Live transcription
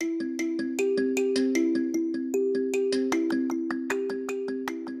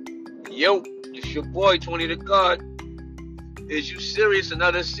Yo, it's your boy, 20 to God. Is you serious?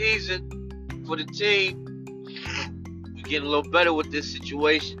 Another season for the team. We're getting a little better with this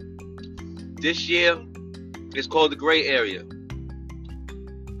situation. This year, it's called the gray area.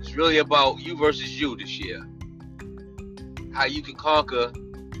 It's really about you versus you this year. How you can conquer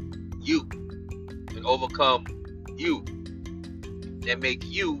you and overcome you and make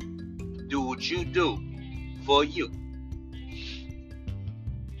you do what you do for you.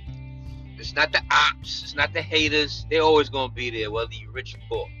 It's not the ops, it's not the haters. They're always gonna be there, whether you're rich or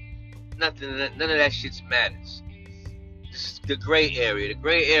poor. None of that shit matters. This is the gray area. The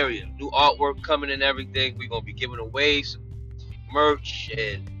gray area. New artwork coming and everything. We're gonna be giving away some merch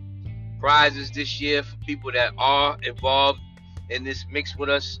and prizes this year for people that are involved in this mix with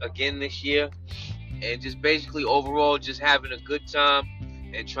us again this year. And just basically overall just having a good time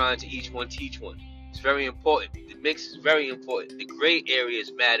and trying to each one teach one. It's very important. The mix is very important. The gray area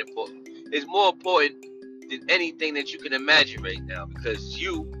is mad important. It's more important than anything that you can imagine right now, because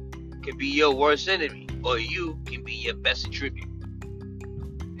you can be your worst enemy or you can be your best attribute.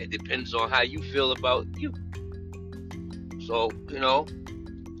 It depends on how you feel about you. So,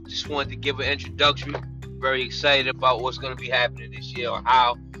 just wanted to give an introduction. Very excited about what's going to be happening this year, or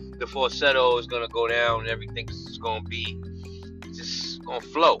how the falsetto is going to go down and everything is going to be just going to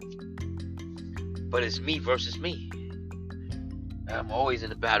flow. But it's me versus me. I'm always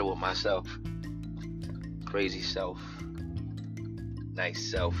in a battle with myself. Crazy self.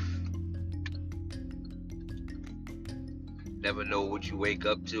 Nice self. Never know what you wake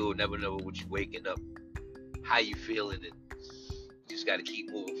up to. Never know what you're waking up. How you feeling. And you just got to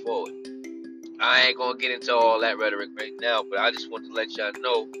keep moving forward. I ain't going to get into all that rhetoric right now, but I just want to let y'all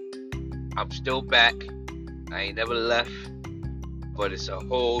know I'm still back. I ain't never left. But it's a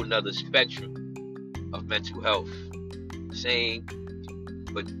whole nother spectrum of mental health. Same,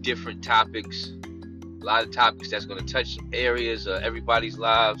 but different topics. A lot of topics that's going to touch some areas of everybody's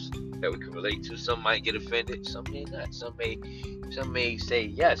lives that we can relate to. Some might get offended, some may not. Some may say,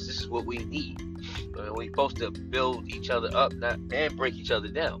 yes, this is what we need. We're supposed to build each other up, and break each other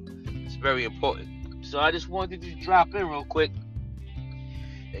down. It's very important. So I just wanted to just drop in real quick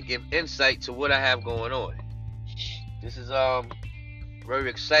and give insight to what I have going on. This is very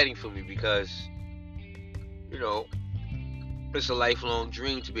exciting for me because, it's a lifelong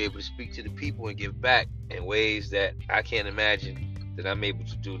dream to be able to speak to the people and give back in ways that I can't imagine that I'm able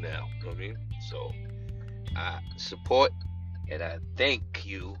to do now. You know what I mean? So I support and I thank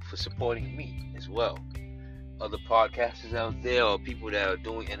you for supporting me as well. Other podcasters out there or people that are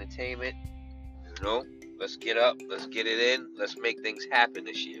doing entertainment, let's get up, let's get it in, let's make things happen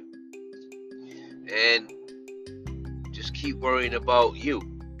this year. And just keep worrying about you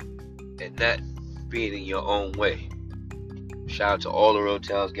and not being in your own way. Shout out to all the road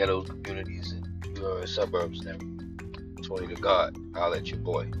towns, ghettos, communities, and your suburbs and everything. 20 to God. I'll let your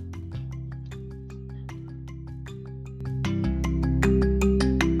boy.